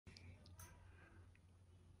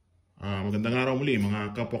Magandang araw muli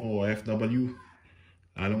mga kapwa ko OFW.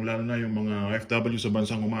 Lalong-lalo na yung mga OFW sa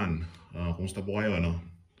bansang Oman. Kumusta po kayo, ano?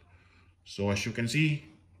 So as you can see,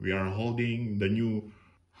 we are holding the new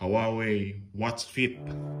Huawei Watch Fit.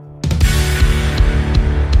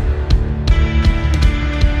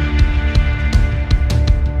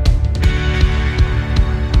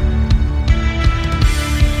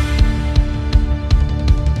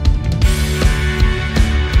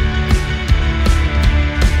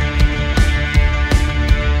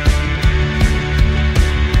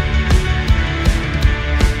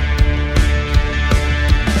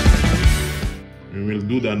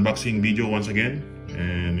 Do the unboxing video once again,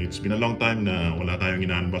 and it's been a long time na wala tayong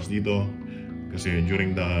ina-unbox dito kasi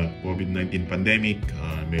during the COVID-19 pandemic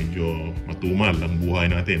medyo matumal ang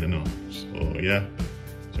buhay natin, ano. So yeah,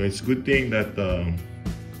 so it's good thing that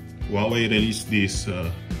Huawei released this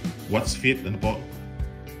Watch Fit, ano po.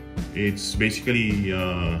 It's basically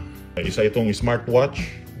isa itong smartwatch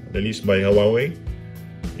released by Huawei.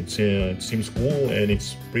 It seems cool and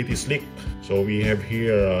it's pretty slick. So we have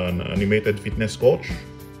here an animated fitness coach.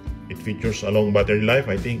 It features a long battery life.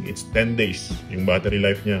 I think it's 10 days yung battery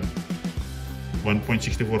life niya.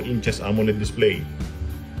 1.64 inches AMOLED display.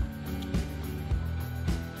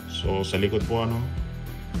 So sa likod po, ano,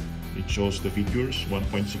 it shows the features.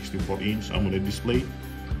 1.64 inch AMOLED display.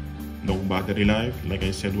 Long battery life. Like I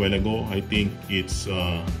said a while ago, I think it's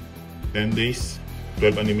 10 days.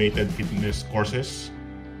 12 animated fitness courses.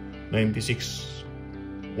 96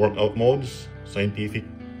 workout modes, scientific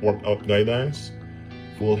workout guidance,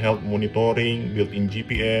 full health monitoring, built-in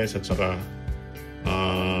GPS, at saka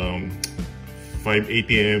 5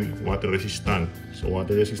 ATM water resistant. So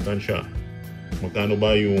water resistant siya. Magkano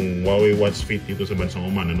ba yung Huawei Watch Fit dito sa bansang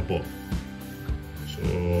Oman? Ano po? So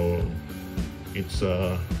it's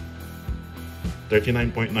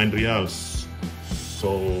 39.9 reals.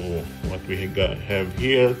 So what we have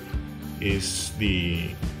here is the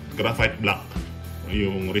graphite black.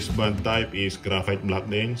 Yung wristband type is graphite black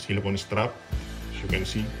din, silicone strap, as you can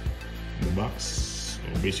see in the box. So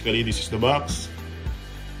basically this is the box.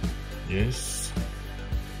 Yes,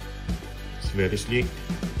 it's very sleek.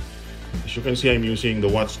 As you can see, I'm using the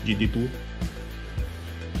Watch GT2.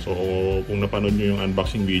 So kung napanood nyo yung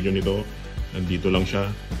unboxing video nito, nandito lang siya,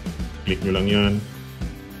 click nyo lang yan.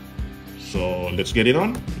 So let's get it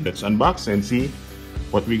on, let's unbox and see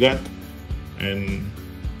what we got, and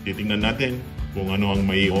titingnan natin kung ano ang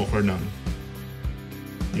may offer ng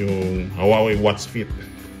yung Huawei Watch Fit.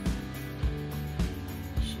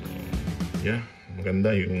 So yeah,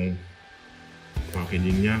 maganda yung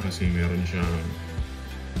packaging niya kasi meron siyang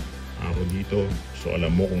arrow dito, so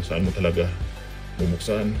alam mo kung saan mo talaga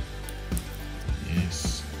bubuksan.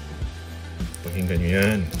 Yes, pakinggan nyo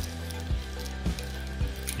yan.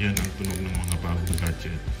 Yan ang tunog ng mga bagong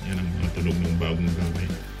gadget. Yan ang mga tunog ng bagong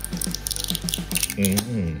gamit.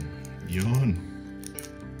 Yun.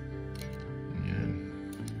 Yan.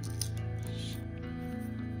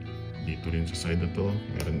 Dito rin sa side na to,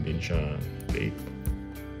 meron din siya tape.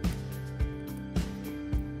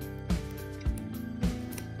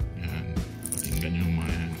 Yan. Pakinggan nyo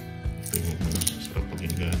mga yan. Ito yung sarap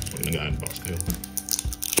pakinggan pag nag-unbox kayo.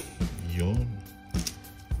 Yun.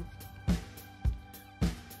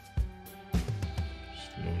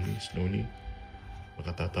 Slowly.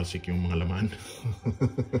 Baka tatalsik yung mga laman.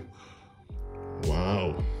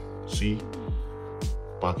 Wow, see,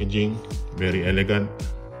 packaging very elegant.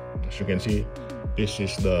 As you can see, this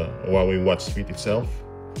is the Huawei Watch Fit itself.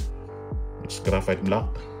 It's graphite black.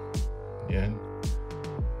 Yan,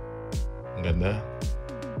 ang ganda.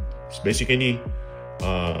 It's basically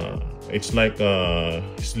it's like a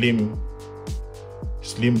slim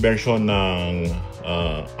version ng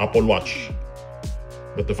Apple Watch,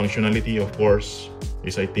 but the functionality, of course,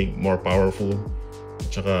 is I think more powerful.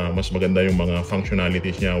 Tsaka mas maganda yung mga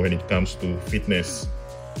functionalities niya when it comes to fitness,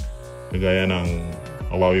 kagaya ng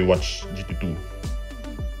Huawei Watch GT2.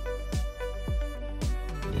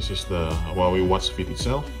 This is the Huawei Watch Fit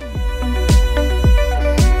itself.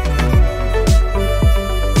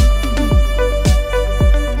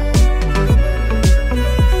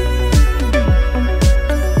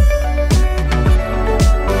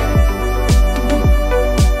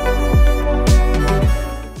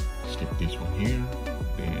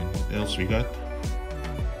 We got,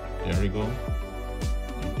 there we go.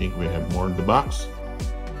 I think we have more in the box.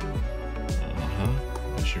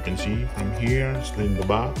 As you can see from here, still in the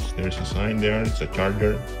box, there's a sign there, it's a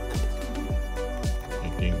charger. I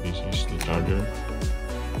think this is the charger,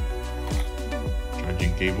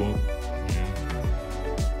 charging cable.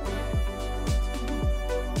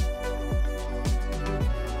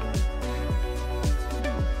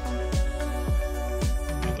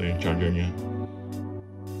 charger niya.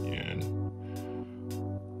 Yan.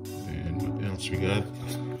 Then what else we got?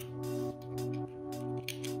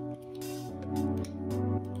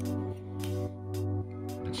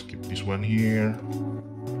 Let's keep this one here.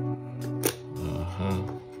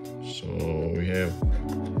 So we have,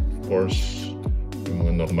 of course, yung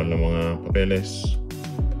mga normal na mga papeles,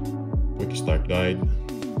 quick start guide,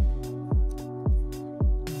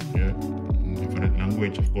 yeah, different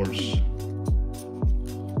language, of course.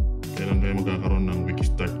 Kailan tayo magkakaroon ng quick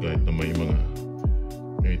start guide na may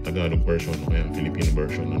Tagalog version o kaya Filipino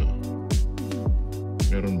version, ano?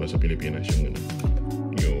 Meron ba sa Pilipinas yung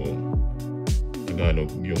Tagalog,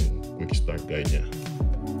 yung quick start guide niya?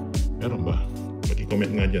 Meron ba?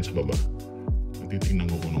 Pag-comment nga dyan sa baba. Natitingnan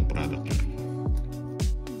ko kung anong product yun.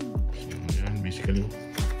 So, yan, basically.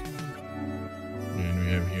 And we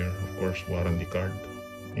have here, of course, warranty card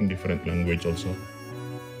in different language also.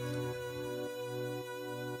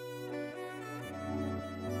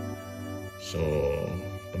 So,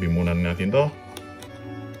 tabi muna natin to.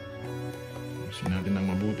 Ayusin natin ng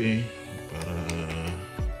mabuti para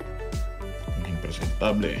maging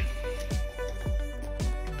presentable.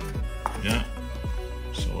 Yeah.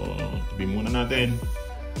 So, tabi muna natin.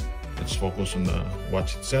 Let's focus on the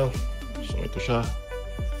watch itself. So, ito siya.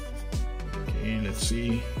 Okay, let's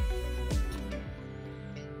see.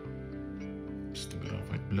 It's the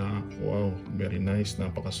graphite black. Wow, very nice.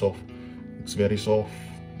 Napaka-soft. It's very soft.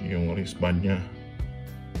 Yung wristband niya.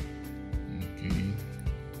 Okay.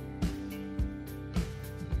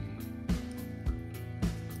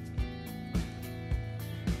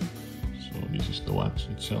 So, this is the watch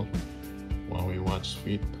itself. Huawei Watch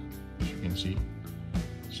Fit, as you can see.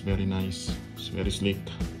 It's very nice. It's very sleek.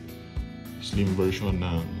 Slim version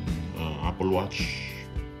ng Apple Watch.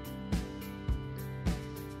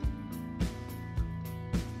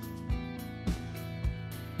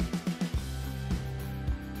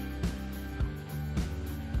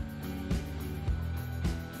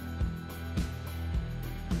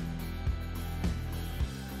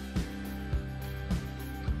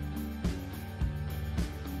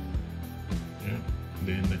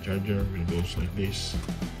 Then the charger will go like this.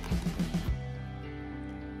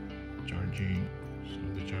 Charging. So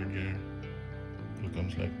the charger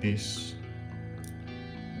comes like this.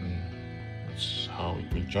 That's how it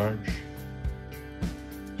will charge.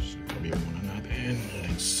 So tabi muna natin.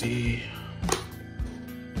 Let's see.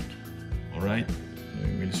 Alright,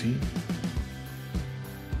 we will see.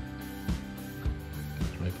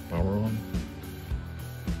 Try to power on.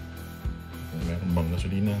 Kung meron bang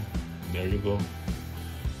gasolina, there you go.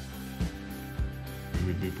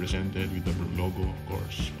 Will be presented with the logo, of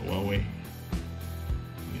course, Huawei.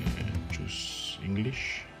 And choose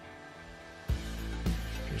English.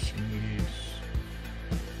 Choose English.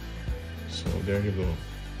 So there you go.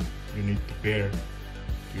 You need to pair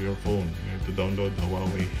to your phone. You have to download the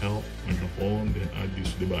Huawei Help on your phone, then add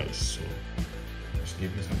this device. So just give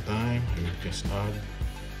me some time. I will just add.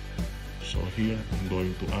 So here I'm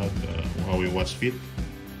going to add the Huawei Watch Fit.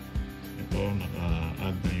 Ito,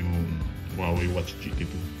 naka-add na yung Huawei Watch GT2.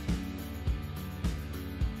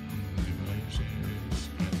 Device is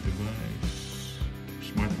add device.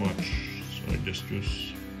 Smartwatch. So I just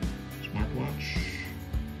choose smartwatch.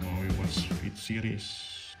 Huawei Watch Fit series.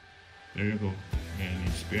 There you go. And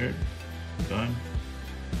it's paired. Done.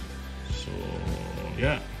 So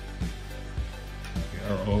yeah. We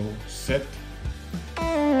are all set.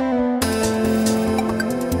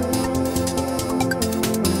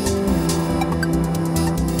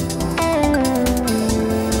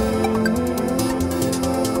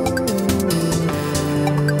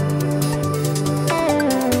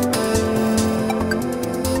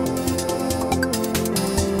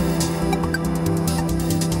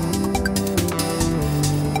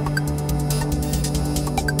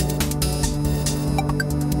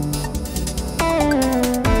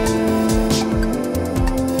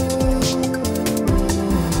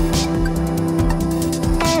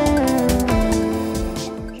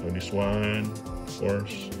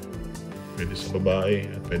 Pwede sa babae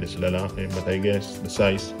at pwede sa lalaki, but I guess the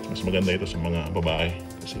size mas maganda ito sa mga babae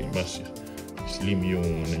kasi mas slim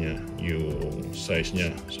yung yung size niya.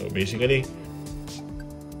 So basically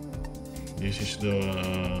this is the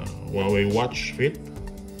Huawei Watch Fit.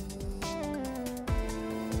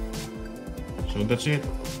 So that's it.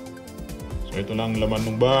 So ito lang laman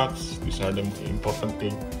ng box. These are the important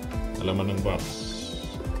thing. Laman ng box,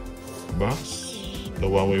 the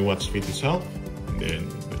Huawei Watch Fit itself, and then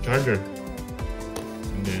the charger.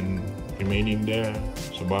 And then remaining there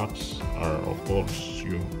sa box are of course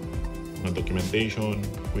yung mga documentation,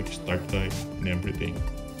 quick start guide, and everything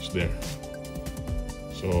is there.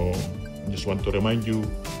 So I just want to remind you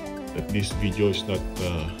that this video is not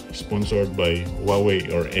sponsored by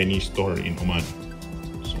Huawei or any store in Oman.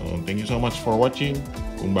 So thank you so much for watching.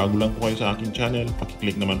 Kung bago lang po kayo sa aking channel,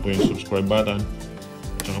 pakiclick naman po yung subscribe button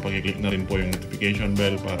at saka pakiclick na rin po yung notification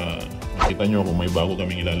bell para makita nyo kung may bago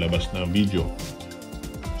kaming ilalabas na video.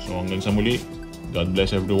 So hanggang sa muli, God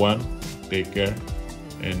bless everyone, take care,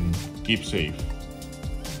 and keep safe.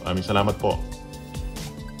 Maraming salamat po.